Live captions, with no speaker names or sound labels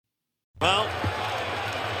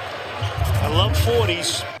I love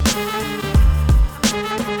 40s.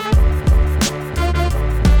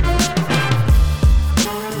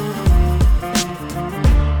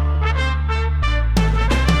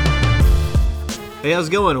 Hey, how's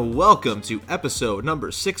it going? Welcome to episode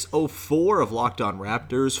number 604 of Locked On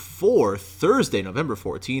Raptors for Thursday, November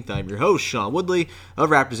 14th. I'm your host, Sean Woodley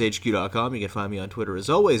of RaptorsHQ.com. You can find me on Twitter as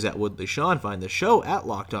always at WoodleySean. Find the show at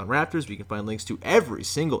Locked On Raptors. You can find links to every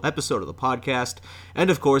single episode of the podcast.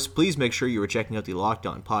 And of course, please make sure you are checking out the Locked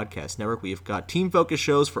On Podcast Network. We've got team-focused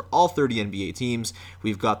shows for all 30 NBA teams.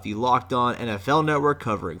 We've got the Locked On NFL Network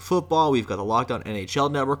covering football. We've got the Locked On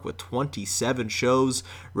NHL Network with 27 shows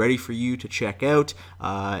ready for you to check out.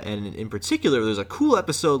 And in particular, there's a cool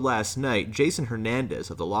episode last night. Jason Hernandez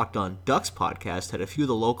of the Locked On Ducks podcast had a few of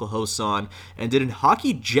the local hosts on and did a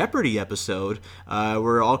Hockey Jeopardy episode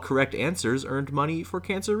where all correct answers earned money for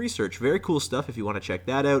cancer research. Very cool stuff if you want to check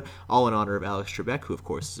that out. All in honor of Alex Trebek, who of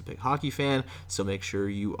course is a big hockey fan. So make sure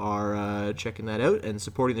you are checking that out and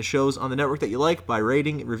supporting the shows on the network that you like by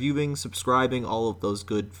rating, reviewing, subscribing, all of those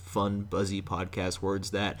good, fun, buzzy podcast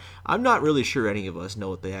words that I'm not really sure any of us know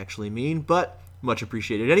what they actually mean, but much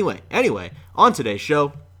appreciated anyway. On today's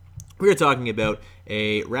show, we are talking about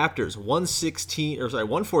a Raptors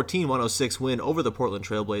 114-106 win over the Portland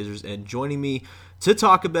Trailblazers, and joining me to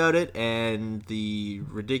talk about it and the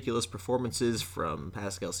ridiculous performances from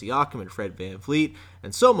Pascal Siakam and Fred VanVleet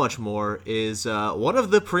and so much more is one of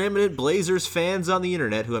the preeminent Blazers fans on the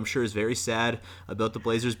internet, who I'm sure is very sad about the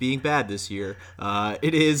Blazers being bad this year.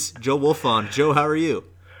 It is Joe Wolfond. Joe, how are you?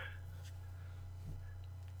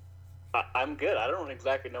 I'm good. I don't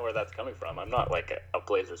exactly know where that's coming from. I'm not like a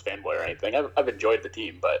Blazers fanboy or anything. I've enjoyed the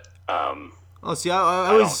team, but I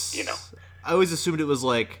always assumed it was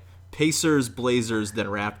like Pacers, Blazers, then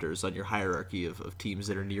Raptors on your hierarchy of teams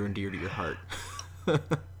that are near and dear to your heart.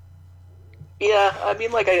 Yeah, I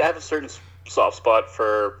mean, like I have a certain soft spot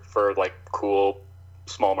for like cool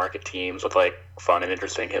small market teams with like fun and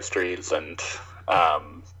interesting histories, and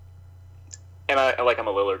I'm a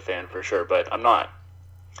Lillard fan for sure, but I'm not.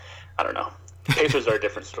 I don't know. Pacers are a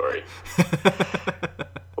different story.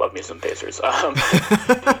 Love me some Pacers. But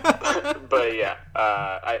yeah,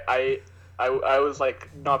 I was like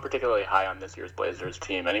not particularly high on this year's Blazers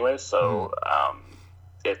team anyway, so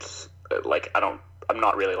it's like I'm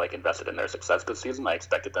not really like invested in their success this season. I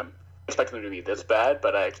expected them to be this bad,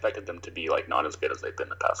 but I expected them to be like not as good as they've been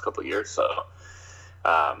the past couple of years. So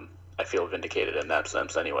I feel vindicated in that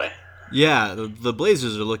sense anyway. Yeah, the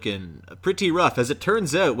Blazers are looking pretty rough. As it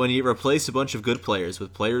turns out, when you replace a bunch of good players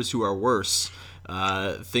with players who are worse,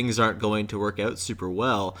 things aren't going to work out super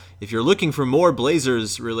well. If you're looking for more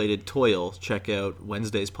Blazers-related toil, check out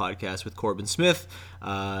Wednesday's podcast with Corbin Smith.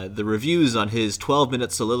 The reviews on his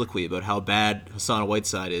 12-minute soliloquy about how bad Hassan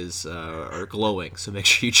Whiteside is are glowing, so make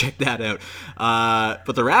sure you check that out.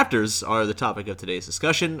 But the Raptors are the topic of today's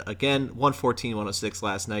discussion. Again, 114-106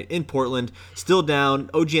 last night in Portland. Still down.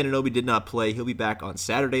 OG Anunoby did not play. He'll be back on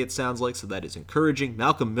Saturday, it sounds like, so that is encouraging.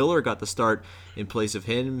 Malcolm Miller got the start in place of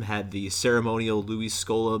him, had the ceremonial Luis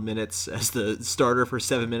Scola minutes as the starter for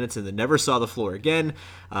 7 minutes, and then never saw the floor again.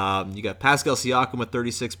 You got Pascal Siakam with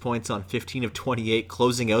 36 points on 15 of 28,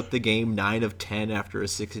 closing out the game 9 of 10 after a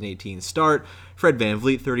 6-18 start. Fred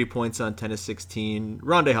VanVleet, 30 points on 10 of 16.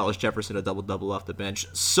 Rondae Hollis-Jefferson, a double-double off the bench.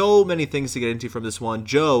 So many things to get into from this one.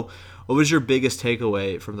 Joe, what was your biggest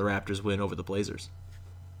takeaway from the Raptors' win over the Blazers?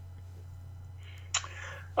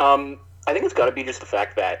 I think it's got to be just the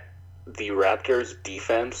fact that the Raptors'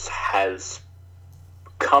 defense has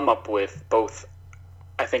come up with both,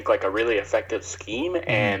 I think, like a really effective scheme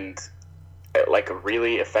and like a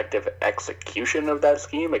really effective execution of that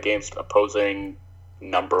scheme against opposing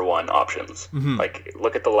number one options. Like,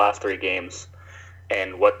 look at the last 3 games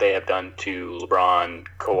and what they have done to LeBron,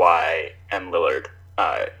 Kawhi, and Lillard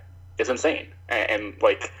is insane. And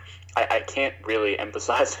like, I can't really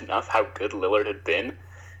emphasize enough how good Lillard had been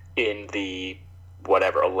in the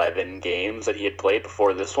 11 games that he had played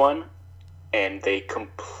before this one, and they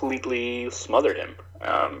completely smothered him.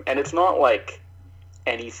 And it's not like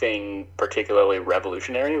anything particularly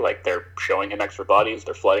revolutionary. Like, they're showing him extra bodies,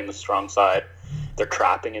 they're flooding the strong side, they're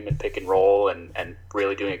trapping him in pick and roll and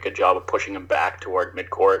really doing a good job of pushing him back toward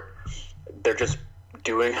midcourt. They're just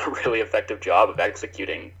doing a really effective job of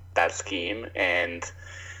executing that scheme, and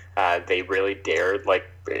they really dared like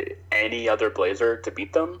any other Blazer to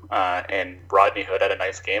beat them, and Rodney Hood had a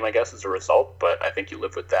nice game, I guess, as a result, but I think you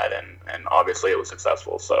live with that, and obviously it was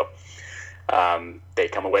successful. So they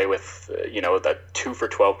come away with that 2 for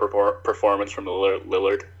 12 performance from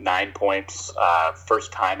Lillard, 9 points,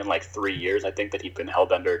 first time in like 3 years I think that he'd been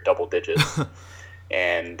held under double digits.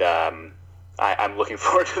 And I'm looking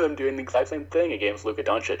forward to them doing the exact same thing against Luka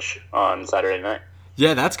Doncic on Saturday night.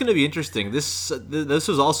 Yeah, that's going to be interesting. This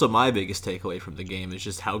was also my biggest takeaway from the game is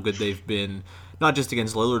just how good they've been, not just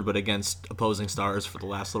against Lillard, but against opposing stars for the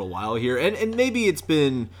last little while here. And maybe it's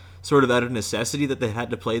been sort of out of necessity that they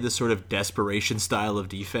had to play this sort of desperation style of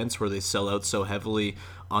defense where they sell out so heavily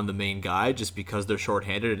on the main guy just because they're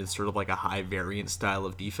shorthanded, and it's sort of like a high variant style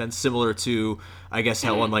of defense, similar to, I guess,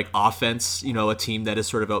 how on like offense, a team that is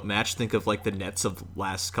sort of outmatched. Think of like the Nets of the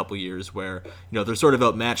last couple years where, they're sort of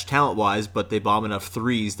outmatched talent-wise, but they bomb enough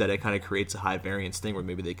threes that it kind of creates a high variance thing where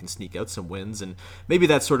maybe they can sneak out some wins, and maybe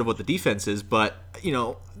that's sort of what the defense is. But,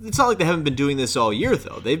 it's not like they haven't been doing this all year,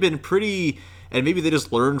 though. They've been pretty... And maybe they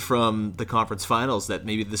just learned from the conference finals that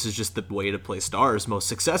maybe this is just the way to play stars most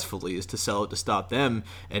successfully, is to sell it to stop them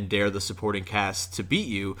and dare the supporting cast to beat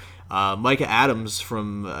you. Micah Adams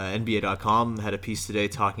from NBA.com had a piece today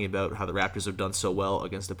talking about how the Raptors have done so well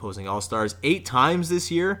against opposing All-Stars. 8 times this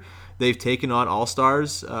year they've taken on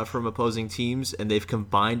All-Stars from opposing teams, and they've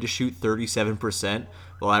combined to shoot 37%.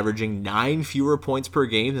 While averaging 9 fewer points per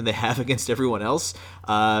game than they have against everyone else.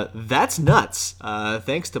 That's nuts.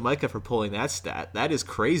 Thanks to Micah for pulling that stat. That is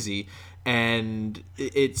crazy. And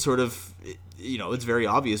it's sort of, it's very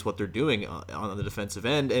obvious what they're doing on the defensive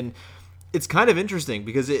end. And it's kind of interesting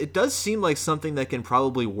because it does seem like something that can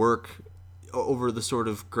probably work over the sort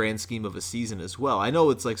of grand scheme of a season as well. I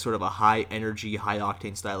know it's like sort of a high energy, high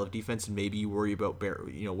octane style of defense, and maybe you worry about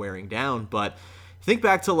wearing down. But think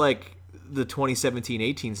back to like the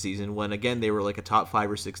 2017-18 season when, again, they were like a top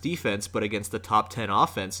 5 or 6 defense, but against the top 10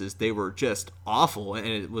 offenses, they were just awful. And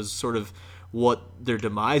it was sort of what their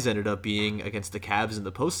demise ended up being against the Cavs in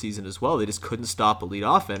the postseason as well. They just couldn't stop elite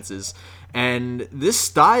offenses. And this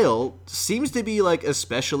style seems to be like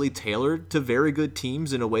especially tailored to very good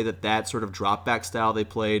teams in a way that sort of drop back style they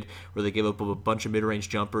played, where they gave up a bunch of mid-range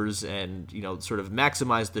jumpers and, sort of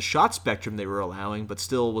maximized the shot spectrum they were allowing, but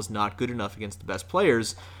still was not good enough against the best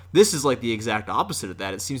players. This is like the exact opposite of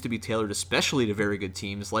that. It seems to be tailored especially to very good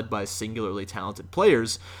teams led by singularly talented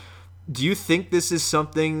players. Do you think this is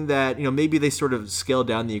something that, maybe they sort of scale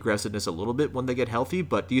down the aggressiveness a little bit when they get healthy,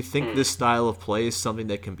 but do you think this style of play is something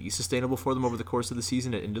that can be sustainable for them over the course of the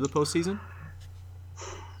season and into the postseason?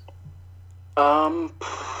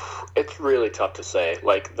 It's really tough to say.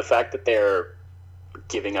 Like, the fact that they're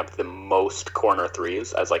giving up the most corner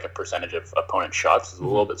threes as like a percentage of opponent shots is a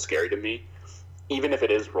little bit scary to me. Even if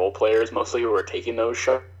it is role players mostly who are taking those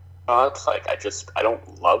shots, like I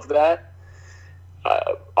don't love that.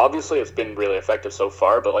 Obviously, it's been really effective so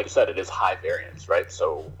far, but like you said, it is high variance, right?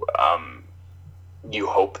 So you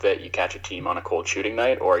hope that you catch a team on a cold shooting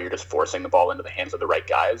night, or you're just forcing the ball into the hands of the right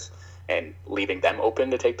guys and leaving them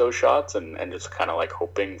open to take those shots and just kind of like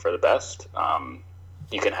hoping for the best.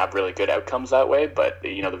 You can have really good outcomes that way, but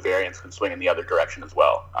the variance can swing in the other direction as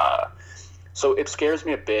well. So it scares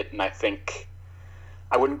me a bit, and I think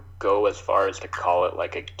I wouldn't go as far as to call it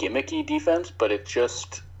like a gimmicky defense, but it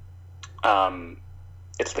just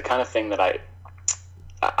it's the kind of thing that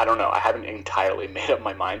I don't know. I haven't entirely made up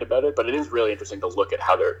my mind about it, but it is really interesting to look at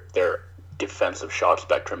how their defensive shot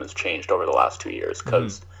spectrum has changed over the last 2 years,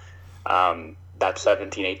 because that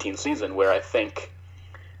 17-18 season where I think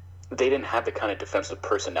they didn't have the kind of defensive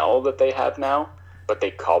personnel that they have now, but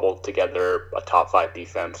they cobbled together a top 5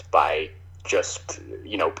 defense by just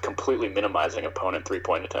completely minimizing opponent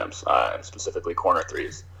 3-point attempts and specifically corner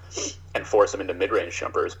threes, and force them into mid-range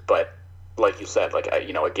jumpers. But like you said,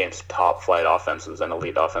 against top flight offenses and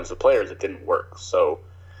elite offensive players, it didn't work. So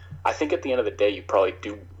I think at the end of the day, you probably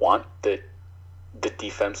do want the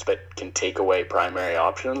defense that can take away primary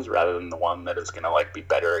options rather than the one that is going to be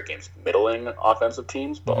better against middling offensive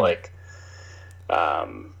teams. But I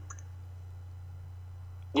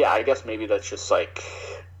guess maybe that's just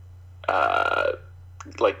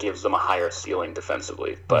gives them a higher ceiling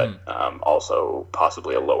defensively, but also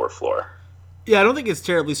possibly a lower floor. Yeah, I don't think it's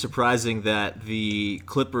terribly surprising that the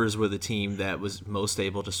Clippers were the team that was most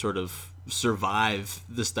able to sort of survive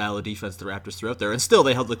the style of defense the Raptors threw out there. And still,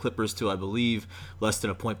 they held the Clippers to, I believe, less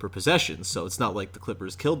than a point per possession. So it's not like the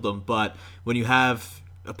Clippers killed them. But when you have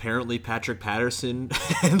apparently Patrick Patterson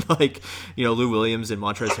and Lou Williams and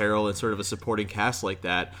Montrezl Harrell and sort of a supporting cast like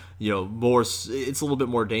that, it's a little bit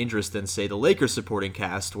more dangerous than, say, the Lakers supporting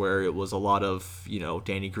cast, where it was a lot of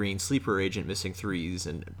Danny Green, sleeper agent, missing threes,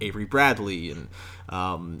 and Avery Bradley, and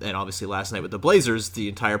obviously last night with the Blazers, the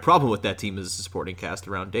entire problem with that team is the supporting cast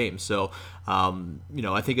around Dame. So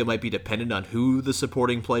I think it might be dependent on who the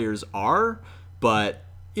supporting players are, but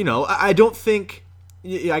I don't think.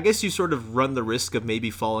 I guess you sort of run the risk of maybe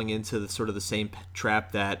falling into the same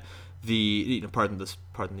trap that pardon the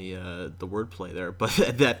wordplay there, but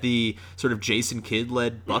that the sort of Jason Kidd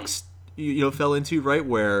led Bucks fell into, right,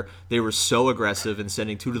 where they were so aggressive and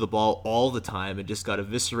sending two to the ball all the time and just got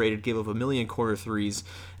eviscerated, gave up a million corner threes,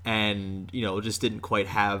 and just didn't quite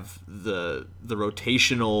have the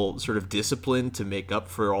rotational sort of discipline to make up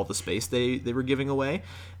for all the space they were giving away.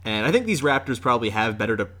 And I think these Raptors probably have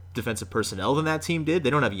better defensive personnel than that team did. They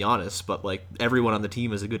don't have Giannis, but like everyone on the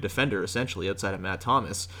team is a good defender essentially outside of Matt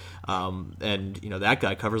Thomas. And that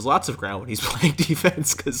guy covers lots of ground when he's playing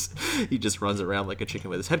defense because he just runs around like a chicken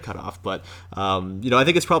with his head cut off. But I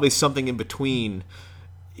think it's probably something in between,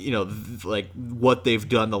 like what they've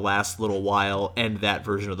done the last little while and that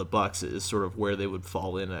version of the Bucks is sort of where they would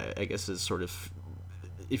fall in. I guess is sort of,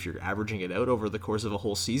 if you're averaging it out over the course of a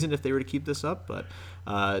whole season, if they were to keep this up. But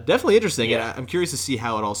definitely interesting. Yeah. And I'm curious to see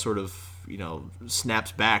how it all sort of,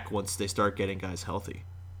 snaps back once they start getting guys healthy.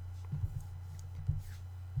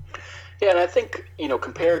 Yeah, and I think,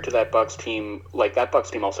 compared to that Bucks team, like that Bucks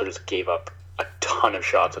team also just gave up a ton of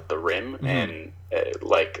shots at the rim, and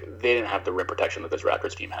like they didn't have the rim protection that this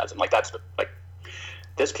Raptors team has. And like that's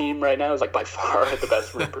this team right now is like by far the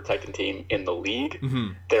best rim protecting team in the league.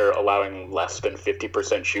 They're allowing less than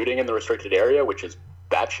 50% shooting in the restricted area, which is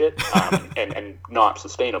batshit and not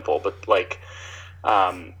sustainable. But like,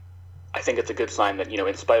 I think it's a good sign that,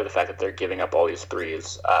 in spite of the fact that they're giving up all these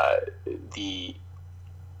threes,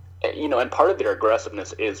 and part of their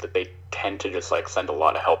aggressiveness is that they tend to just like send a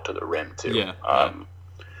lot of help to the rim too. Yeah.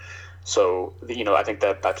 So, I think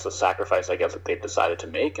that's the sacrifice, I guess, that they've decided to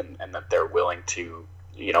make, and that they're willing to,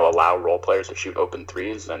 allow role players to shoot open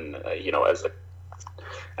threes, and as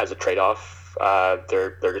a trade-off,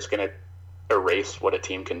 they're just going to erase what a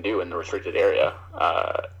team can do in the restricted area,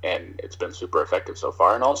 and it's been super effective so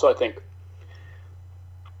far. And also, I think,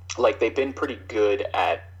 like, they've been pretty good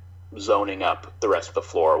at zoning up the rest of the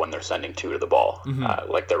floor when they're sending two to the ball.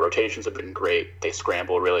 Like, their rotations have been great. They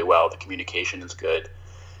scramble really well. The communication is good.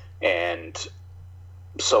 And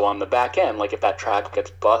so on the back end, like if that trap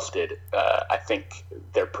gets busted, I think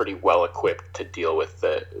they're pretty well equipped to deal with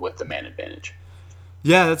the man advantage.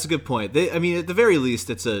 Yeah, that's a good point. At the very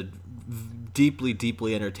least, it's a deeply,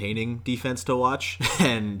 deeply entertaining defense to watch.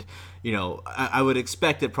 And, I would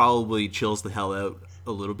expect it probably chills the hell out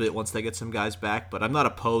a little bit once they get some guys back. But I'm not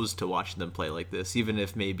opposed to watching them play like this, even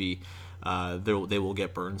if maybe they will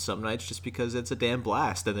get burned some nights, just because it's a damn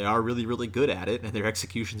blast and they are really, really good at it, and their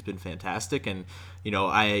execution's been fantastic. And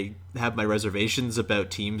I have my reservations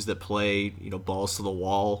about teams that play balls to the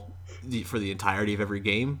wall for the entirety of every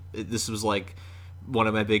game. This was like one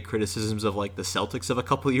of my big criticisms of like the Celtics of a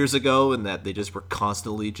couple of years ago, and that they just were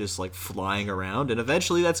constantly just like flying around, and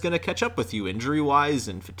eventually that's going to catch up with you injury wise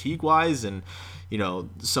and fatigue wise. And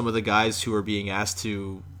some of the guys who are being asked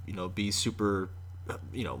to be super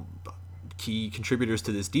key contributors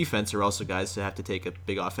to this defense are also guys that have to take a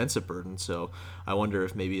big offensive burden. So I wonder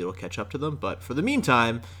if maybe it'll catch up to them. But for the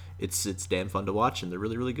meantime, it's damn fun to watch, and they're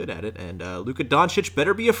really, really good at it. And Luka Doncic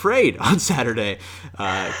better be afraid on Saturday,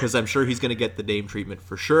 because I'm sure he's going to get the name treatment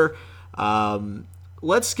for sure.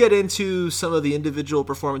 Let's get into some of the individual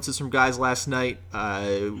performances from guys last night.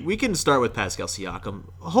 We can start with Pascal Siakam.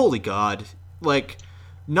 Holy God. Like,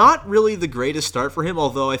 not really the greatest start for him,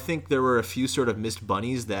 although I think there were a few sort of missed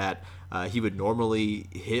bunnies that he would normally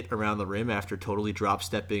hit around the rim after totally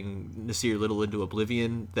drop-stepping Nasir Little into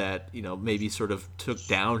oblivion that, maybe sort of took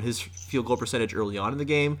down his field goal percentage early on in the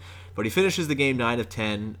game. But he finishes the game 9 of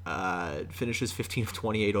 10, finishes 15 of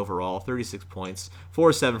 28 overall, 36 points, 4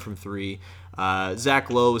 of 7 from 3. Zach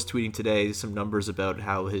Lowe was tweeting today some numbers about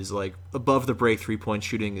how his like above the break 3-point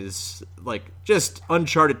shooting is like just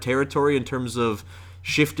uncharted territory in terms of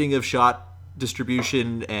shifting of shot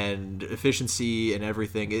distribution and efficiency and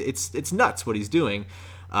everything. It's nuts what he's doing.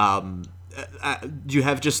 Do you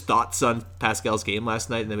have just thoughts on Pascal's game last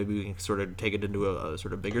night, and then maybe we can sort of take it into a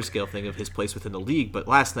sort of bigger scale thing of his place within the league? But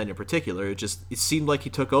last night in particular, it seemed like he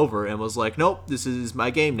took over and was like, nope, this is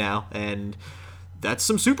my game now. And that's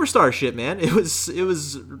some superstar shit, man. It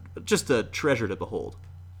was just a treasure to behold.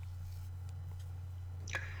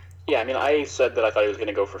 Yeah, I said that I thought he was going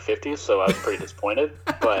to go for 50, so I was pretty disappointed.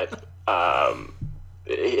 But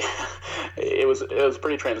it was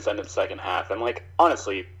pretty transcendent second half. And like,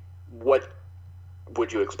 honestly, what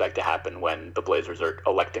would you expect to happen when the Blazers are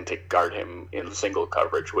electing to guard him in single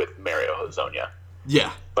coverage with Mario Hezonja?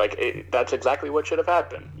 Yeah. Like, that's exactly what should have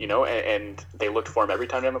happened, and they looked for him every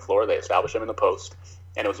time on the floor. They established him in the post,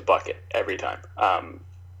 and it was a bucket every time.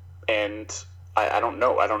 And I don't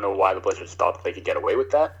know. I don't know why the Blazers thought that they could get away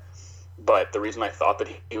with that. But the reason I thought that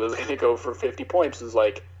he was going to go for 50 points is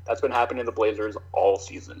like, That's been happening to the Blazers all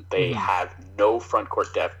season. They have no front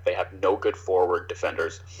court depth. They have no good forward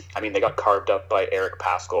defenders. I mean, they got carved up by Eric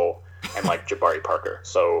Pascal and like Jabari Parker.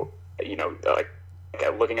 So, like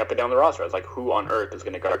looking up and down the roster, I was like, who on earth is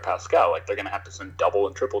going to guard Pascal? Like, they're going to have to send double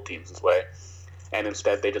and triple teams his way. And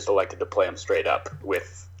instead, they just elected to play him straight up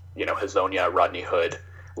with, Hazonia, Rodney Hood,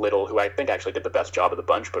 Little, who I think actually did the best job of the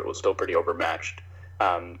bunch, but was still pretty overmatched.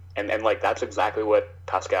 And like, that's exactly what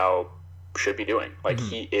Pascal should be doing. Like,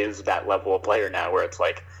 he is that level of player now where it's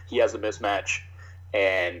like he has a mismatch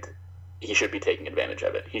and he should be taking advantage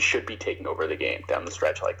of it. He should be taking over the game down the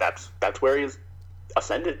stretch. Like, that's where he's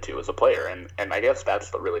ascended to as a player. And I guess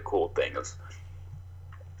that's the really cool thing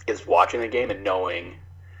is watching the game and knowing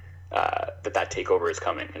that takeover is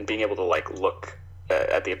coming and being able to like look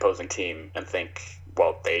at the opposing team and think,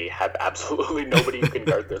 well, they have absolutely nobody who can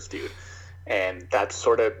guard this dude. And that's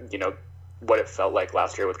sort of, what it felt like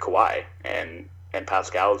last year with Kawhi. And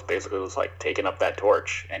Pascal is basically just like taking up that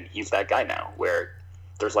torch, and he's that guy now where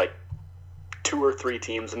there's like 2 or 3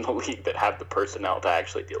 teams in the league that have the personnel to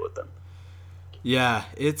actually deal with them. Yeah,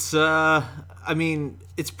 it's I mean,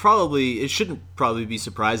 it shouldn't probably be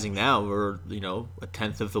surprising now. We're, a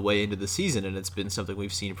tenth of the way into the season, and it's been something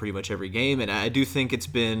we've seen pretty much every game. And I do think it's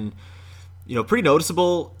been, pretty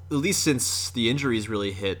noticeable, at least since the injuries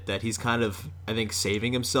really hit, that he's kind of, I think,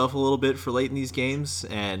 saving himself a little bit for late in these games.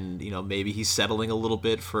 And, maybe he's settling a little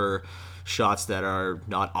bit for shots that are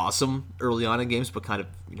not awesome early on in games, but kind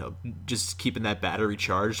of, just keeping that battery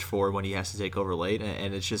charged for when he has to take over late.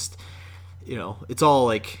 And it's just, it's all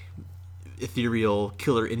like ethereal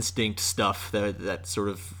killer instinct stuff that sort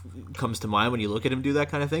of comes to mind when you look at him do that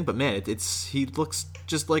kind of thing. But man, he looks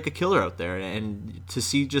just like a killer out there, and to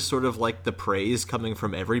see just sort of like the praise coming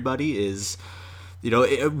from everybody is,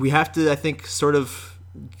 we have to, I think, sort of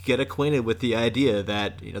get acquainted with the idea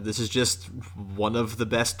that this is just one of the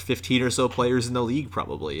best 15 or so players in the league.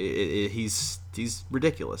 Probably he's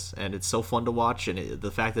ridiculous, and it's so fun to watch. And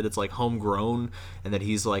the fact that it's like homegrown and that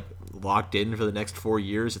he's like locked in for the next 4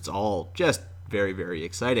 years, it's all just very, very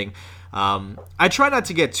exciting. I try not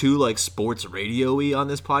to get too like sports radio-y on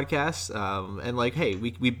this podcast, and like, hey,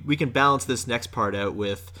 we can balance this next part out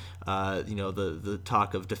with the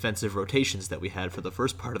talk of defensive rotations that we had for the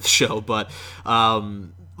first part of the show. But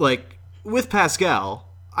like with Pascal,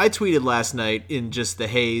 I tweeted last night in just the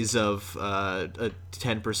haze of a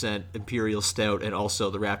 10% Imperial Stout and also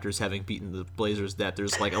the Raptors having beaten the Blazers that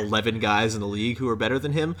there's like 11 guys in the league who are better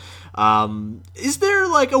than him. Is there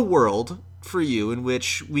like a world for you in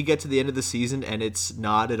which we get to the end of the season and it's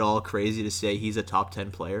not at all crazy to say he's a top 10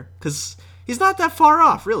 player? Because he's not that far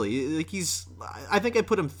off, really. Like, I think I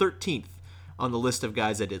put him 13th on the list of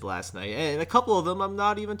guys I did last night, and a couple of them I'm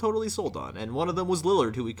not even totally sold on, and one of them was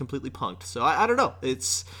Lillard, who we completely punked. So I don't know.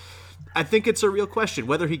 I think it's a real question.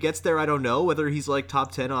 Whether he gets there, I don't know. Whether he's like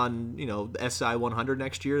top 10 on, SI 100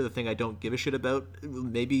 next year, the thing I don't give a shit about,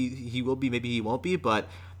 maybe he will be, maybe he won't be, but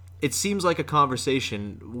it seems like a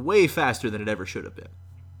conversation way faster than it ever should have been.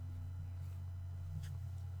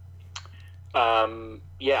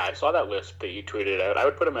 Yeah, I saw that list that you tweeted out. I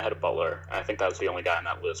would put him ahead of Butler. I think that was the only guy on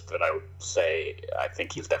that list that I would say I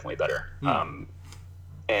think he's definitely better.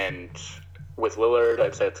 And with Lillard,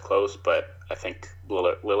 I'd say it's close, but I think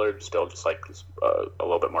Lillard still just like a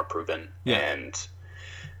little bit more proven. Yeah. And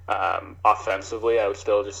offensively, I would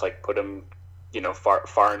still just like put him,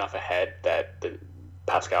 far enough ahead that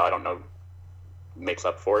Pascal, I don't know, makes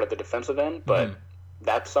up for it at the defensive end, but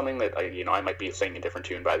that's something that I might be singing a different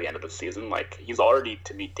tune by the end of the season. Like, he's already,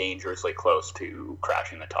 to me, dangerously close to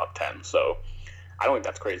crashing the top 10. So I don't think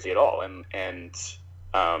that's crazy at all. And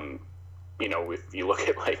if you look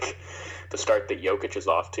at like the start that Jokic is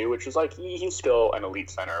off to, which is like he's still an elite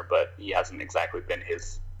center, but he hasn't exactly been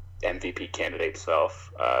his MVP candidate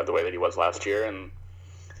self the way that he was last year. And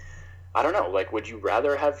I don't know, like, would you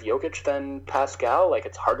rather have Jokic than Pascal? Like,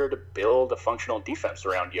 it's harder to build a functional defense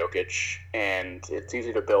around Jokic, and it's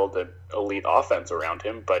easy to build an elite offense around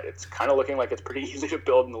him, but it's kind of looking like it's pretty easy to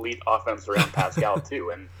build an elite offense around Pascal, too,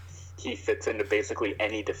 and he fits into basically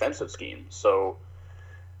any defensive scheme. So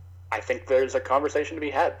I think there's a conversation to be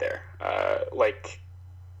had there. Like,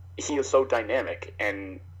 he is so dynamic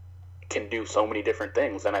and can do so many different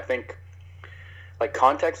things, and I think like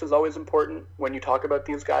context is always important when you talk about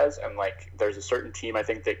these guys, and like there's a certain team I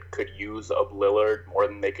think that could use a Lillard more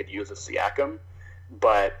than they could use a Siakam,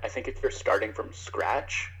 but I think if you're starting from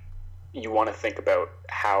scratch, you want to think about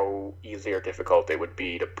how easy or difficult it would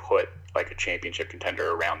be to put like a championship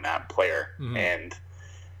contender around that player. And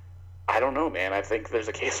I don't know, man. I think there's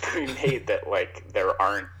a case to be made that like there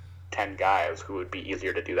aren't 10 guys who would be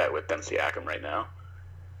easier to do that with than Siakam right now.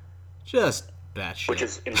 Just Batshit. which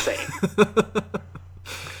is insane.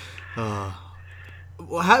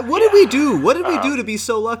 What did we do? What did we do to be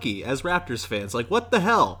so lucky as Raptors fans? Like, what the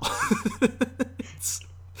hell?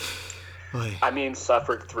 I mean,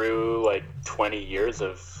 suffered through like 20 years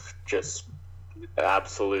of just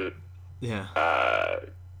absolute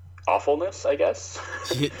awfulness, I guess.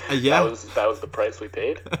 Yeah. that was the price we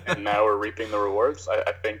paid, and now we're reaping the rewards.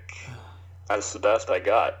 I think that's the best I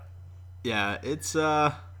got. Yeah, it's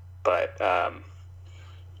But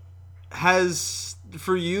has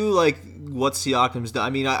for you, like, what Siakam's done? I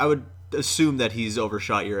mean, I would assume that he's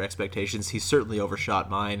overshot your expectations. He's certainly overshot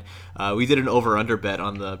mine. We did an over-under bet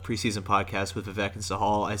on the preseason podcast with Vivek and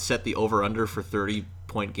Sahal. I set the over-under for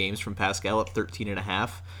 30-point games from Pascal at 13.5.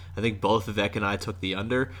 I think both Vivek and I took the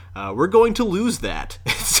under. We're going to lose that.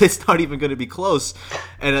 It's not even going to be close.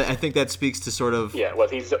 And I think that speaks to sort of... Yeah, well,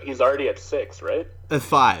 he's already at 6, right? At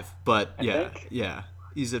 5, but I think. Yeah.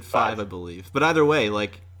 He's at 5, I believe. But either way,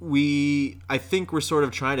 like, I think we're sort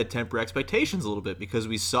of trying to temper expectations a little bit because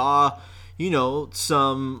we saw,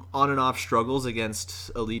 some on and off struggles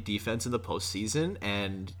against elite defense in the postseason,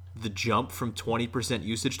 and the jump from 20%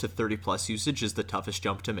 usage to 30+ usage is the toughest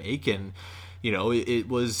jump to make, and it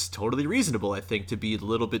was totally reasonable, I think, to be a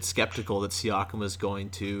little bit skeptical that Siakam was going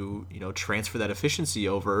to, transfer that efficiency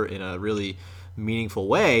over in a really meaningful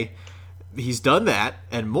way. He's done that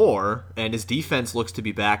and more, and his defense looks to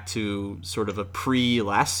be back to sort of a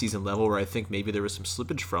pre-last season level where I think maybe there was some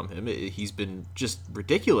slippage from him. He's been just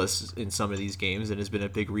ridiculous in some of these games and has been a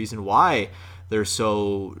big reason why they're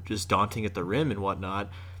so just daunting at the rim and whatnot.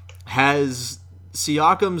 Has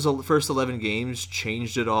Siakam's first 11 games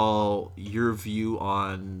changed at all your view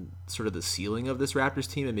on sort of the ceiling of this Raptors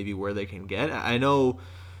team and maybe where they can get? I know,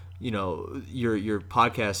 your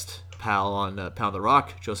podcast pal on Pound the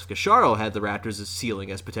Rock, Joseph Cacharo, had the Raptors' ceiling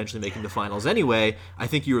as potentially making the finals anyway. I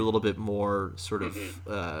think you were a little bit more sort of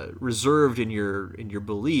reserved in your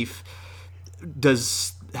belief.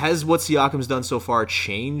 Has what Siakam's done so far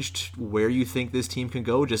changed where you think this team can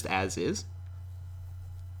go just as is?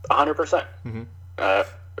 100%. I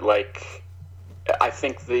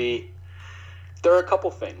think there are a couple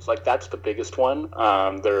things. Like, that's the biggest one.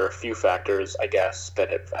 There are a few factors, I guess, that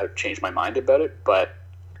have changed my mind about it, but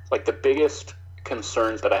like the biggest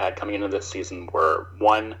concerns that I had coming into this season were,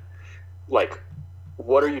 one, like,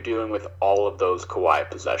 what are you doing with all of those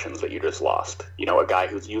Kawhi possessions that you just lost? A guy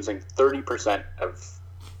who's using 30% of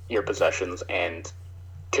your possessions and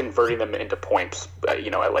converting them into points,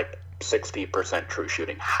 at like 60% true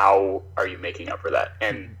shooting. How are you making up for that?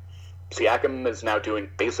 And Siakam is now doing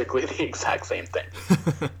basically the exact same thing.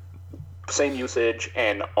 Same usage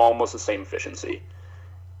and almost the same efficiency.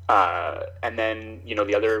 And then,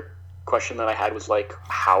 the other question that I had was, like,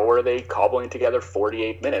 how are they cobbling together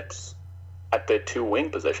 48 minutes at the two wing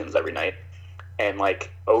positions every night? And,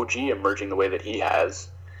 like, OG emerging the way that he has,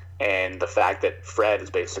 and the fact that Fred is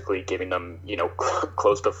basically giving them,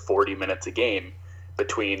 close to 40 minutes a game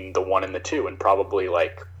between the 1 and the 2, and probably,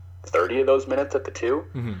 like, 30 of those minutes at the 2.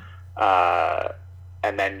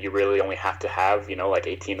 And then you really only have to have, like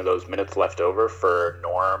 18 of those minutes left over for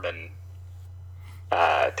Norm and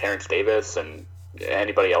Terrence Davis and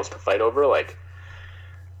anybody else to fight over. Like,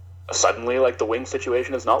 suddenly, like, the wing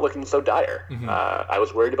situation is not looking so dire. I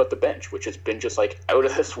was worried about the bench, which has been just, like, out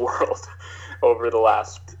of this world over the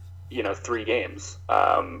last 3 games.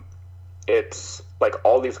 It's like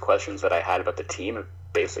all these questions that I had about the team have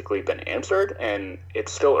basically been answered, and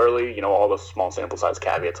it's still early. All the small sample size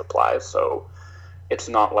caveats apply, so it's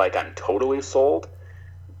not like I'm totally sold,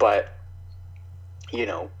 but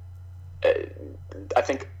I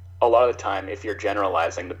think a lot of the time, if you're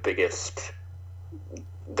generalizing, the biggest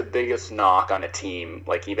knock on a team,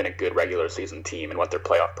 like even a good regular season team, and what their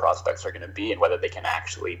playoff prospects are going to be, and whether they can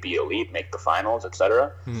actually be elite, make the finals,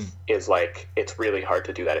 etc., is like, it's really hard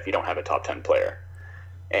to do that if you don't have a top 10 player.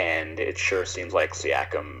 And it sure seems like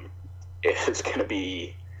Siakam is going to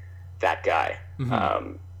be that guy.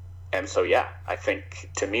 And so, yeah, I think,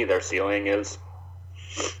 to me, their ceiling is,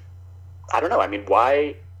 I don't know. I mean,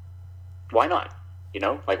 why not?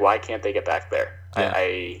 Like, why can't they get back there? Yeah.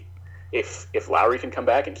 If Lowry can come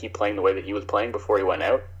back and keep playing the way that he was playing before he went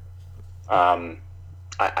out,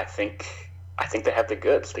 I think they have the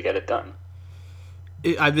goods to get it done.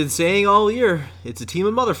 I've been saying all year, it's a team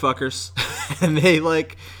of motherfuckers, and they,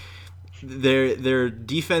 like, their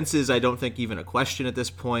defense is, I don't think, even a question at this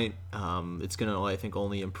point. It's going to, I think,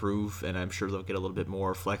 only improve, and I'm sure they'll get a little bit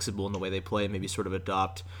more flexible in the way they play, maybe sort of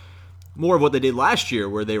adopt more of what they did last year,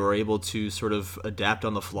 where they were able to sort of adapt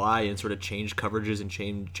on the fly and sort of change coverages and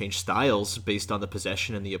change styles based on the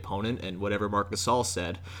possession and the opponent and whatever Marc Gasol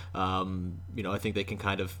said. I think they can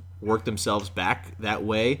kind of work themselves back that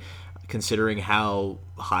way, considering how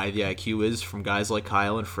high the IQ is from guys like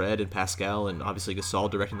Kyle and Fred and Pascal and obviously Gasol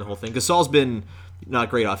directing the whole thing. Gasol's been not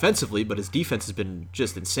great offensively, but his defense has been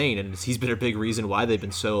just insane, and he's been a big reason why they've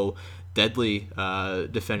been so deadly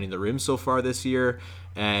defending the rim so far this year.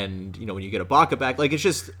 And, when you get Ibaka back, it's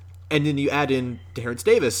just... And then you add in Terrence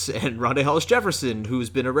Davis and Rondae Hollis-Jefferson, who's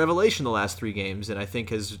been a revelation the last 3 games, and I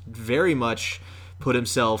think has very much put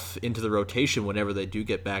himself into the rotation whenever they do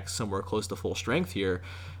get back somewhere close to full strength here.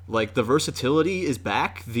 The versatility is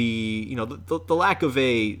back. The lack of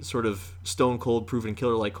a sort of stone cold proven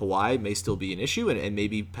killer like Kawhi may still be an issue, and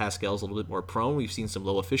maybe Pascal's a little bit more prone. We've seen some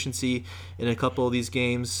low efficiency in a couple of these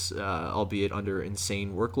games, albeit under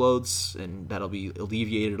insane workloads, and that'll be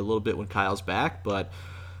alleviated a little bit when Kyle's back. But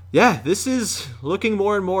yeah, this is looking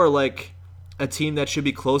more and more like a team that should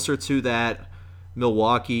be closer to that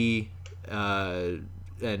Milwaukee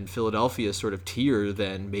and Philadelphia sort of tier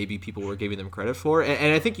than maybe people were giving them credit for.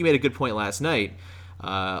 And I think you made a good point last night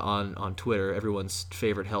on Twitter, everyone's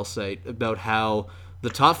favorite hell site, about how the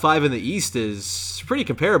top 5 in the East is pretty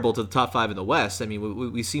comparable to the top 5 in the West. I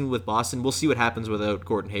mean, we've seen with Boston. We'll see what happens without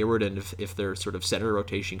Gordon Hayward and if their sort of center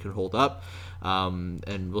rotation can hold up.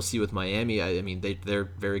 And we'll see with Miami. I mean, they're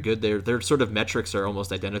very good. Their sort of metrics are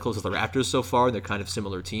almost identical to the Raptors so far, and they're kind of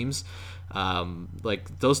similar teams.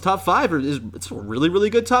 Those top 5 it's a really, really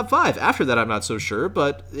good top 5. After that, I'm not so sure,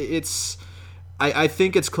 but I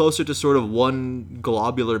think it's closer to sort of one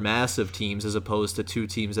globular mass of teams as opposed to 2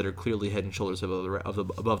 teams that are clearly head and shoulders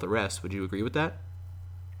above the rest. Would you agree with that?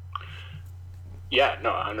 Yeah,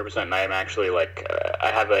 no, 100%. And I am actually I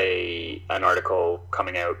have an article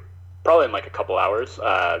coming out probably in a couple hours.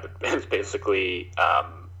 It's basically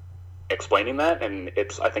explaining that, and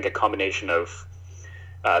it's, I think, a combination of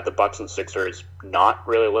the Bucks and Sixers not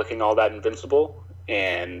really looking all that invincible,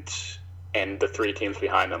 and the 3 teams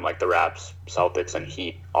behind them, like the Raps, Celtics, and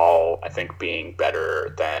Heat, all, I think, being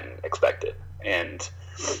better than expected. And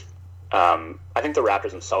I think the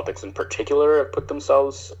Raptors and Celtics in particular have put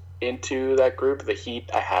themselves into that group. The Heat,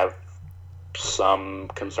 I have some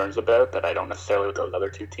concerns about that I don't necessarily with those other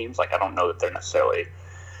 2 teams. I don't know that they're necessarily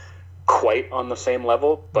quite on the same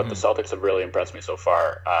level, but the Celtics have really impressed me so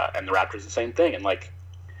far. And the Raptors, the same thing. And,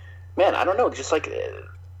 man, I don't know, just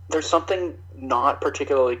there's something not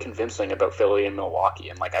particularly convincing about Philly and Milwaukee,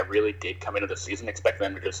 and I really did come into the season expecting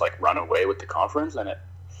them to just run away with the conference, and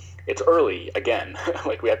it's early again.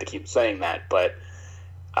 We have to keep saying that, but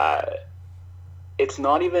it's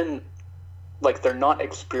not even they're not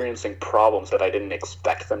experiencing problems that I didn't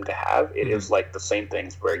expect them to have. It is the same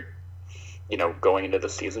things where going into the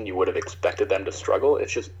season you would have expected them to struggle.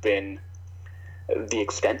 It's just been the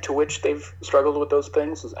extent to which they've struggled with those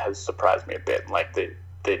things has surprised me a bit.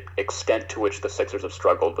 The extent to which the Sixers have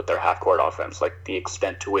struggled with their half-court offense, the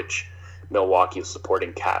extent to which Milwaukee's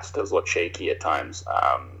supporting cast has looked shaky at times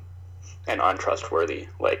and untrustworthy.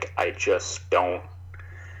 I just don't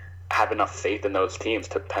have enough faith in those teams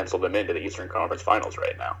to pencil them into the Eastern Conference Finals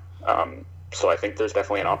right now. So I think there's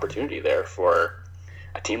definitely an opportunity there for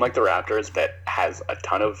a team like the Raptors that has a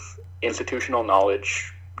ton of institutional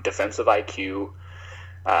knowledge, defensive IQ,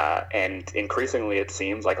 and increasingly it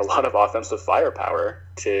seems like a lot of offensive firepower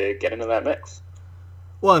to get into that mix.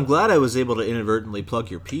 Well, I'm glad I was able to inadvertently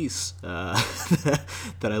plug your piece that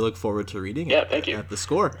I look forward to reading. Yeah, thank you. At the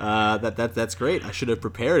Score. That's great. I should have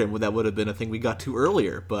prepared, and that would have been a thing we got to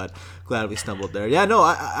earlier, but glad we stumbled there. Yeah, no,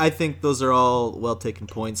 I think those are all well-taken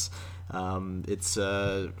points. It's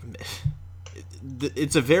a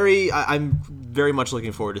very... I'm very much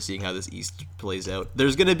looking forward to seeing how this East plays out.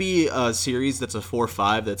 There's going to be a series that's a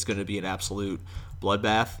 4-5 that's going to be an absolute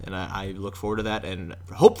bloodbath, and I look forward to that, and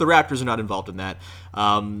hope the Raptors are not involved in that.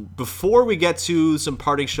 Before we get to some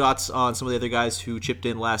parting shots on some of the other guys who chipped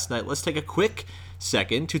in last night, let's take a quick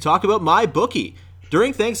second to talk about MyBookie.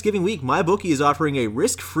 During Thanksgiving week, MyBookie is offering a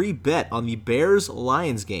risk-free bet on the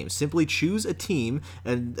Bears-Lions game. Simply choose a team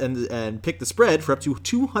and pick the spread for up to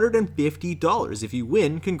 $250. If you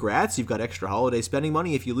win, congrats, you've got extra holiday spending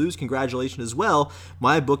money. If you lose, congratulations as well.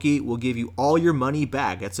 MyBookie will give you all your money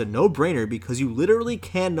back. It's a no-brainer because you literally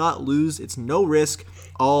cannot lose. It's no risk,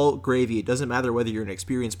 all gravy. It doesn't matter whether you're an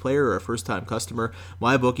experienced player or a first-time customer.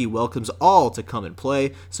 MyBookie welcomes all to come and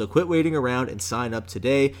play, so quit waiting around and sign up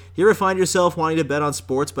today. You ever find yourself wanting to bet bet on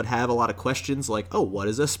sports but have a lot of questions like, oh, what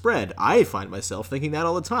is a spread? I find myself thinking that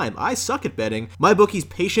all the time. I suck at betting. MyBookie's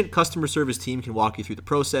patient customer service team can walk you through the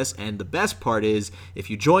process, and the best part is, if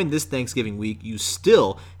you join this Thanksgiving week, you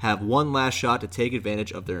still have one last shot to take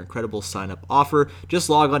advantage of their incredible sign-up offer. Just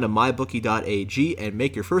log on to mybookie.ag and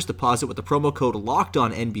make your first deposit with the promo code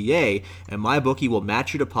LOCKEDONNBA, and MyBookie will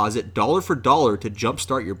match your deposit dollar for dollar to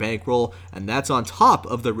jumpstart your bankroll, and that's on top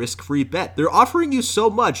of the risk-free bet. They're offering you so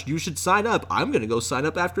much, you should sign up. I'm going to go sign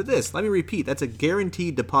up after this. Let me repeat, that's a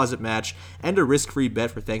guaranteed deposit match and a risk-free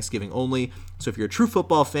bet for Thanksgiving only. So if you're a true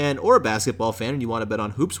football fan or a basketball fan and you want to bet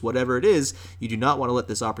on hoops, whatever it is, you do not want to let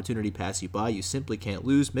this opportunity pass you by. You simply can't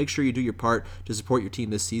lose. Make sure you do your part to support your team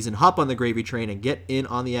this season. Hop on the gravy train and get in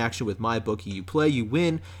on the action with MyBookie. You play, you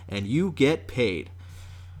win, and you get paid.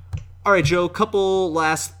 All right, Joe, couple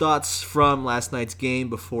last thoughts from last night's game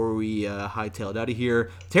before we hightailed out of here.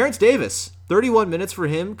 Terrence Davis, 31 minutes for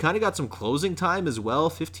him. Kind of got some closing time as well.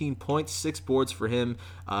 15 points, 6 boards for him.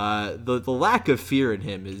 The lack of fear in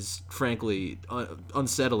him is, frankly,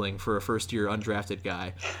 unsettling for a first-year undrafted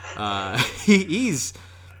guy. He's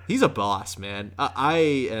a boss, man.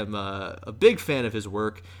 I am a big fan of his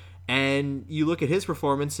work. And you look at his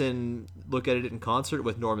performance and look at it in concert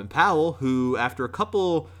with Norman Powell, who, after a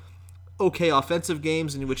couple okay offensive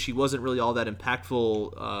games in which he wasn't really all that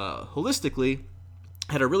impactful holistically,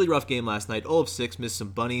 had a really rough game last night. 0 of 6, missed some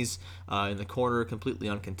bunnies in the corner, completely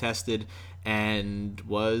uncontested, and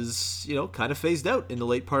was, kind of phased out in the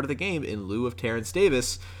late part of the game in lieu of Terrence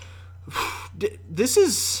Davis. This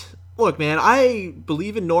is... Look, man, I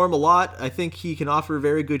believe in Norm a lot. I think he can offer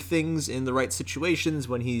very good things in the right situations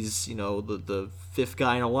when he's, the fifth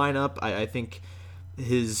guy in a lineup. I think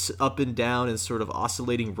his up and down and sort of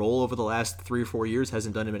oscillating role over the last 3 or 4 years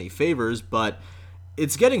hasn't done him any favors, but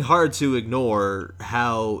it's getting hard to ignore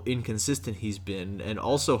how inconsistent he's been, and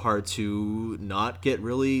also hard to not get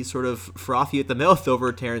really sort of frothy at the mouth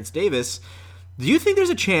over Terrence Davis. Do you think there's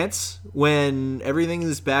a chance when everything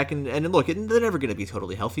is back, and look, they're never going to be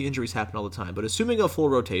totally healthy, injuries happen all the time, but assuming a full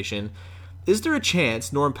rotation, is there a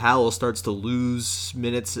chance Norm Powell starts to lose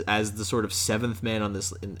minutes as the sort of 7th man on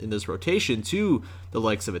this in this rotation to the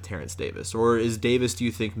likes of a Terrence Davis? Or is Davis, do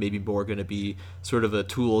you think, maybe more going to be sort of a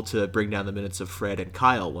tool to bring down the minutes of Fred and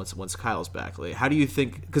Kyle once Kyle's back? Like, how do you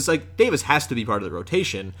think, because Davis has to be part of the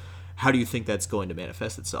rotation, how do you think that's going to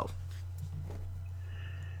manifest itself?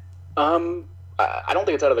 I don't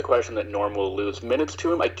think it's out of the question that Norm will lose minutes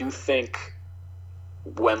to him. I do think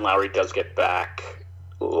when Lowry does get back,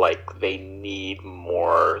 they need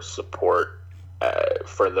more support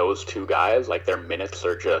for those two guys. Their minutes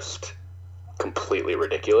are just completely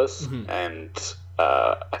ridiculous. Mm-hmm. And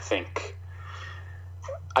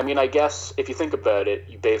I guess if you think about it,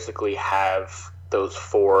 you basically have those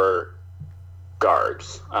 4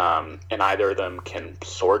 guards, and either of them can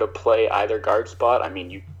sort of play either guard spot.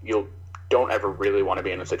 You don't ever really want to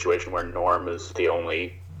be in a situation where Norm is the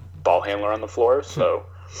only ball handler on the floor. So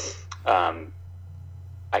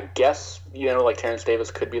I guess, Terrence Davis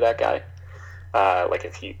could be that guy.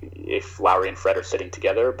 If Lowry and Fred are sitting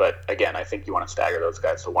together. But again, I think you want to stagger those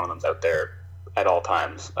guys so one of them's out there at all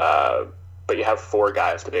times. But you have 4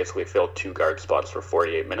 guys to basically fill 2 guard spots for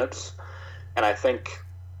 48 minutes. And I think,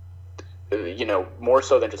 more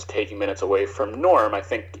so than just taking minutes away from Norm, I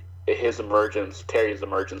think Terry's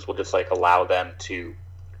emergence will just allow them to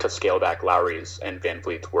scale back Lowry's and Van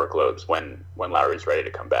Vliet's workloads when Lowry's ready to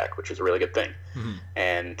come back, which is a really good thing. Mm-hmm.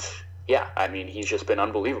 And yeah, he's just been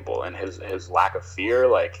unbelievable, and his lack of fear,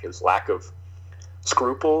 his lack of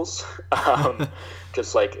scruples,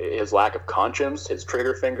 just his lack of conscience, his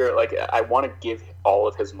trigger finger. I want to give all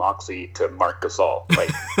of his moxie to Marc Gasol.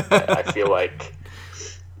 I feel like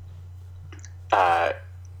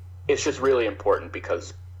it's just really important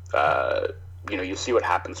because you see what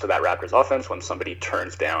happens to that Raptors offense when somebody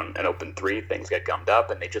turns down an open 3, things get gummed up,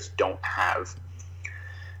 and they just don't have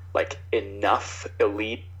enough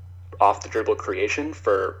elite off the dribble creation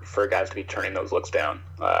for guys to be turning those looks down.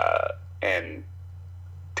 And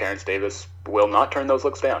Terrence Davis will not turn those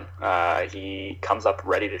looks down. He comes up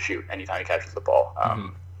ready to shoot anytime he catches the ball.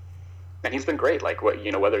 And he's been great.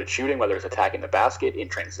 Whether it's shooting, whether it's attacking the basket, in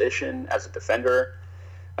transition, as a defender.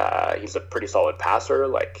 He's a pretty solid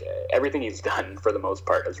passer. Everything he's done for the most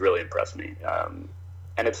part has really impressed me.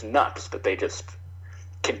 And it's nuts that they just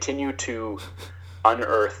continue to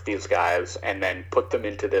unearth these guys and then put them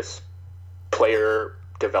into this player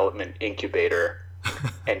development incubator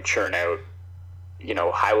and churn out,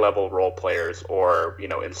 high level role players or,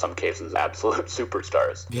 in some cases, absolute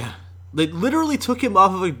superstars. Yeah. They literally took him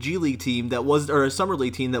off of a G League team that was, or a summer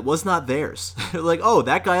league team that was not theirs. Like, oh,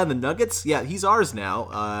 that guy on the Nuggets, yeah, he's ours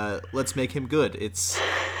now. Let's make him good. It's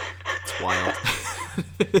wild.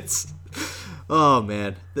 It's oh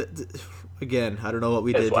man. Again, I don't know what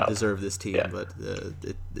we did to deserve this team, but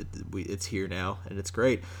it's here now, and it's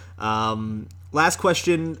great. Last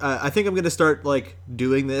question. I think I'm going to start like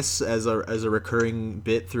doing this as a recurring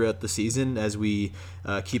bit throughout the season as we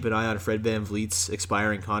keep an eye on Fred VanVleet's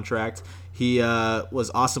expiring contract. He was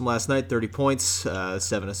awesome last night. 30 points,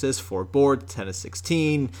 7 assists, 4 boards, 10 of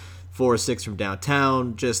 16. 4 or 6 from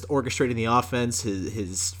downtown, just orchestrating the offense.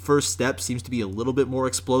 His first step seems to be a little bit more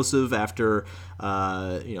explosive after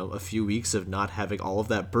a few weeks of not having all of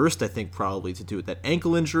that burst. I think probably to do with that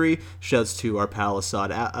ankle injury. Shouts to our pal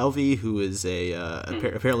Assad Alvi, who is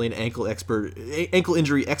apparently an ankle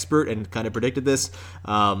injury expert, and kind of predicted this.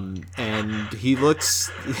 And he looks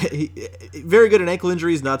very good at ankle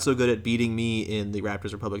injuries, not so good at beating me in the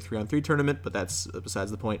Raptors Republic 3-on-3 tournament, but that's besides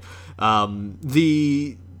the point.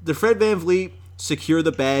 The Fred VanVleet secure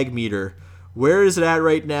the bag meter, where is it at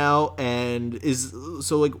right now? And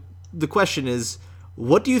the question is,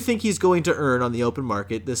 what do you think he's going to earn on the open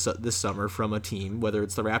market this summer from a team, whether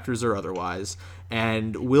it's the Raptors or otherwise?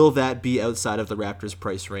 And will that be outside of the Raptors'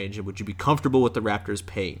 price range? And would you be comfortable with the Raptors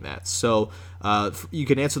paying that? So you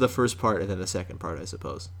can answer the first part and then the second part, I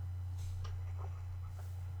suppose.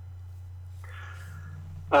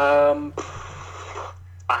 I'm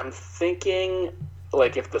thinking,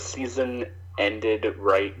 like, if the season ended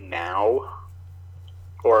right now,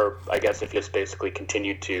 or I guess if he just basically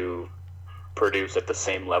continued to produce at the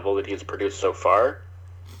same level that he's produced so far,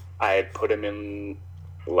 I'd put him in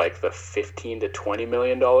like the $15 to $20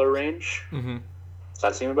 million range. Mm-hmm. Does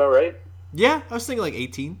that seem about right? Yeah, I was thinking like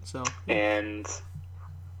 18. So yeah. And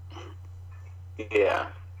yeah,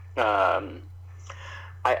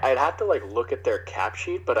 I'd have to like look at their cap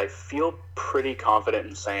sheet, but I feel pretty confident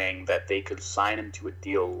in saying that they could sign him to a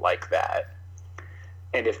deal like that.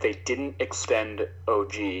 And if they didn't extend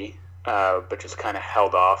OG, but just kind of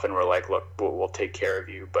held off and were like, look, we'll take care of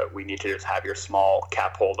you, but we need to just have your small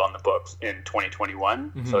cap hold on the books in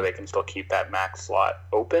 2021 so they can still keep that max slot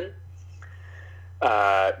open,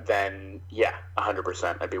 then yeah,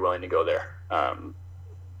 100% I'd be willing to go there.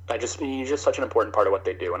 He's just such an important part of what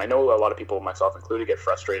they do. And I know a lot of people, myself included, get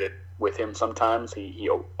frustrated with him sometimes. He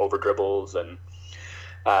over dribbles and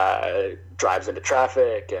drives into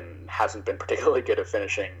traffic and hasn't been particularly good at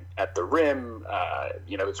finishing at the rim.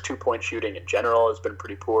 His 2-point shooting in general has been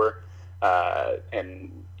pretty poor.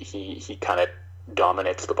 And he kind of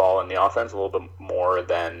dominates the ball in the offense a little bit more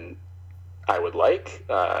than I would like.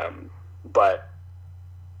 But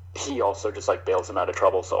he also just like bails him out of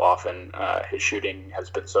trouble so often. His shooting has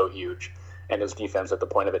been so huge, and his defense at the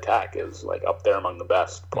point of attack is like up there among the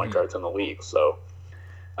best point guards in the league. So,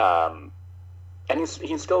 and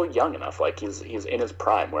he's still young enough. Like he's in his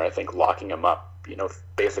prime, where I think locking him up,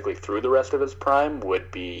 basically through the rest of his prime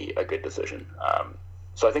would be a good decision.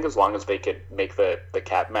 So I think as long as they could make the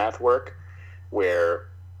cap math work, where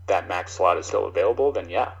that max slot is still available, then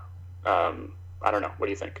yeah. I don't know. What do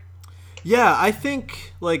you think? Yeah, I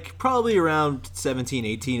think like probably around 17,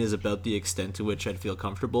 18 is about the extent to which I'd feel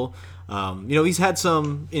comfortable. He's had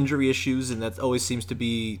some injury issues, and that always seems to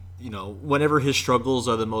be, whenever his struggles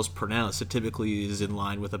are the most pronounced, it typically is in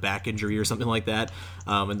line with a back injury or something like that.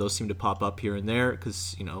 And those seem to pop up here and there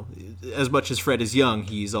because, as much as Fred is young,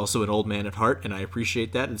 he's also an old man at heart, and I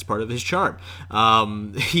appreciate that. And it's part of his charm.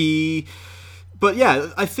 But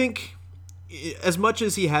yeah, I think as much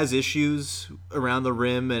as he has issues around the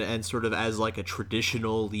rim and sort of as like a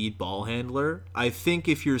traditional lead ball handler, I think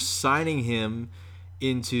if you're signing him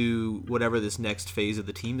into whatever this next phase of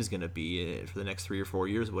the team is going to be for the next 3 or 4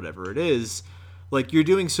 years, whatever it is, like you're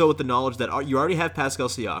doing so with the knowledge that you already have Pascal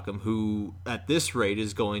Siakam, who at this rate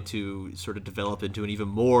is going to sort of develop into an even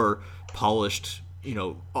more polished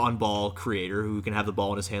on-ball creator who can have the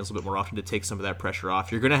ball in his hands a little bit more often to take some of that pressure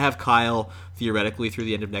off. You're going to have Kyle, theoretically, through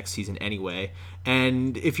the end of next season anyway.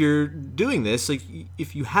 And if you're doing this, like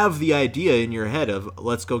if you have the idea in your head of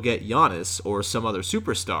let's go get Giannis or some other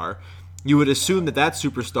superstar, you would assume that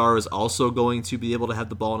superstar is also going to be able to have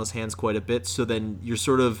the ball in his hands quite a bit, so then you're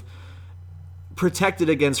sort of protected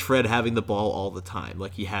against Fred having the ball all the time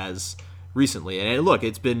like he has recently. And look,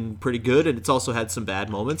 it's been pretty good, and it's also had some bad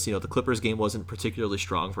moments. The Clippers game wasn't particularly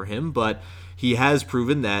strong for him, but he has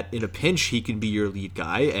proven that in a pinch he can be your lead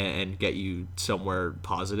guy and get you somewhere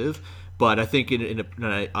positive. But I think in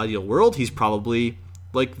an ideal world, he's probably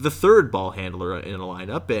like the third ball handler in a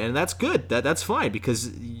lineup, and that's good. That's fine,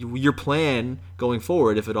 because your plan going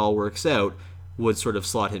forward, if it all works out, would sort of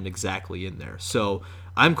slot him exactly in there. So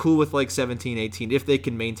I'm cool with like 17, 18 if they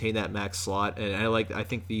can maintain that max slot. And I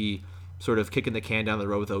think the sort of kicking the can down the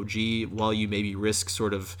road with OG, while you maybe risk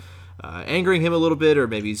sort of angering him a little bit or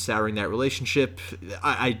maybe souring that relationship,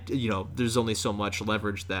 there's only so much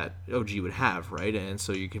leverage that OG would have, right? And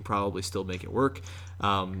so you can probably still make it work.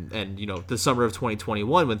 And the summer of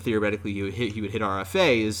 2021, when theoretically he would hit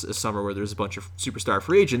RFA, is a summer where there's a bunch of superstar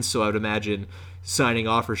free agents. So I would imagine signing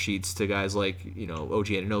offer sheets to guys like OG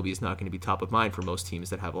Anunoby is not going to be top of mind for most teams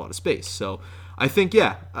that have a lot of space. So I think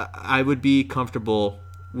I would be comfortable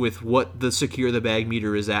with what the secure the bag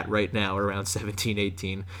meter is at right now, around 17,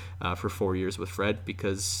 18 for 4 years with Fred,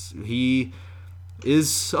 because he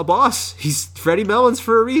is a boss. He's Freddie Mellons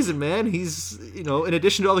for a reason, man. He's, in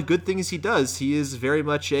addition to all the good things he does, he is very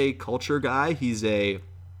much a culture guy. He's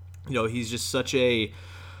he's just such a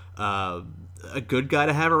good guy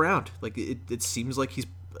to have around. Like it seems like he's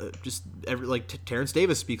Terrence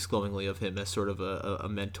Davis speaks glowingly of him as sort of a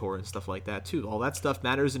mentor and stuff like that too. All that stuff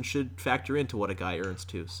matters and should factor into what a guy earns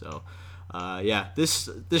too. So this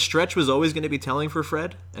stretch was always going to be telling for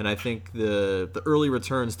Fred, and I think the early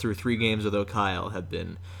returns through 3 games with Kyle have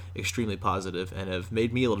been extremely positive and have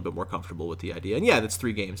made me a little bit more comfortable with the idea. And that's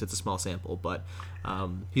 3 games, it's a small sample, but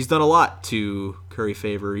he's done a lot to curry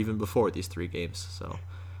favor even before these 3 games. So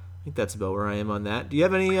I think that's about where I am on that. Do you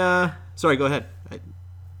have any sorry, go ahead.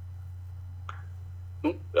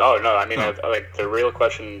 Oh, no, I mean, the real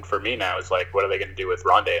question for me now is, what are they going to do with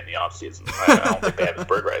Rondé in the offseason? I don't think they have his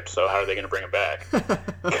bird rights, so how are they going to bring him back?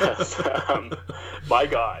 Because, my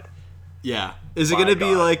God. Yeah. Is it going to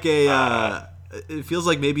be like it feels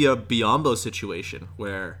like maybe a Biombo situation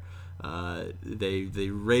where they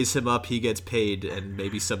raise him up, he gets paid, and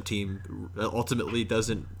maybe some team ultimately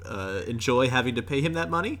doesn't enjoy having to pay him that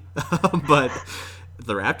money? But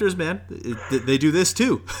the Raptors, man, they do this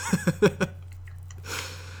too.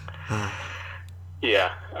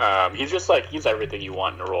 He's just he's everything you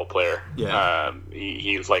want in a role player. Yeah.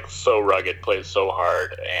 He's so rugged, plays so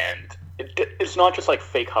hard, and it's not just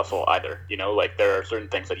fake hustle either. There are certain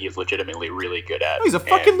things that he is legitimately really good at. Oh, he's a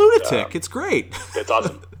fucking lunatic. It's great. It's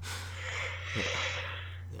awesome.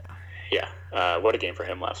 What a game for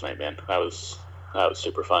him last night, man. That was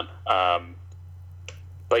super fun.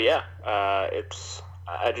 It's.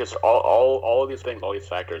 I just all of these things, all these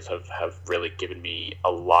factors have really given me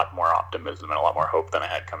a lot more optimism and a lot more hope than I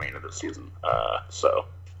had coming into this season. So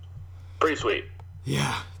pretty sweet.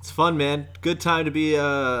 Yeah, it's fun, man. Good time to be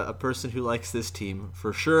a person who likes this team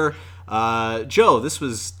for sure. Joe, this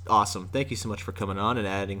was awesome. Thank you so much for coming on and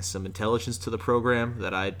adding some intelligence to the program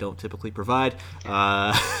that I don't typically provide.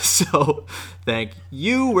 So thank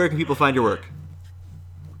you. Where can people find your work?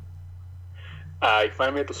 You can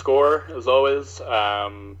find me at The Score, as always.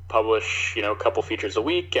 Publish, a couple features a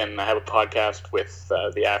week, and I have a podcast with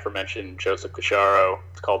the aforementioned Joseph Cacharo.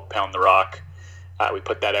 It's called Pound the Rock. We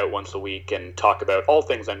put that out once a week and talk about all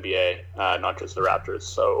things NBA, not just the Raptors.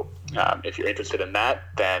 So if you're interested in that,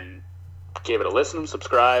 then give it a listen,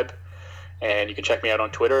 subscribe, and you can check me out on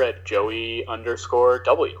Twitter at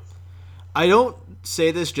Joey_W. I don't say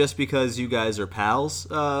this just because you guys are pals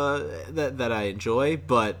that I enjoy,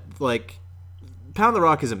 but Pound the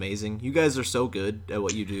Rock is amazing. You guys are so good at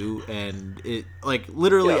what you do, and it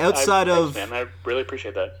literally outside of man, I really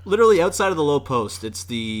appreciate that. Literally outside of the low post, it's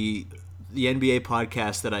the NBA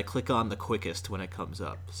podcast that I click on the quickest when it comes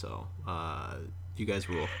up. So you guys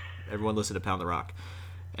rule. Everyone listen to Pound the Rock,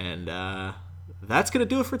 and that's going to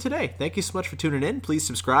do it for today. Thank you so much for tuning in. Please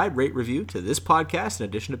subscribe, rate, review to this podcast in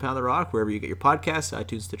addition to Pound the Rock, wherever you get your podcasts,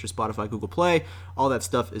 iTunes, Stitcher, Spotify, Google Play. All that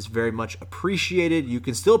stuff is very much appreciated. You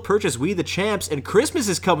can still purchase We the Champs, and Christmas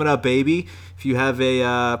is coming up, baby. If you have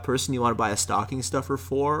a person you want to buy a stocking stuffer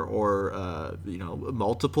for, or,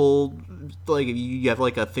 multiple, you have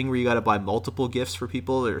a thing where you got to buy multiple gifts for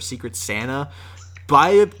people, or Secret Santa,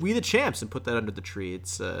 buy We the Champs and put that under the tree.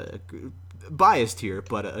 It's biased here,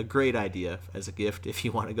 but a great idea as a gift if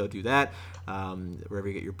you want to go do that. Wherever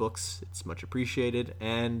you get your books, it's much appreciated.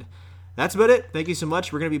 And that's about it. Thank you so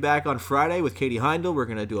much. We're going to be back on Friday with Katie Heindel. We're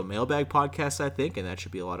going to do a mailbag podcast, I think, and that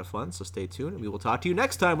should be a lot of fun. So stay tuned, and we will talk to you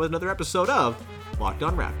next time with another episode of Locked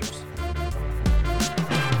On Raptors.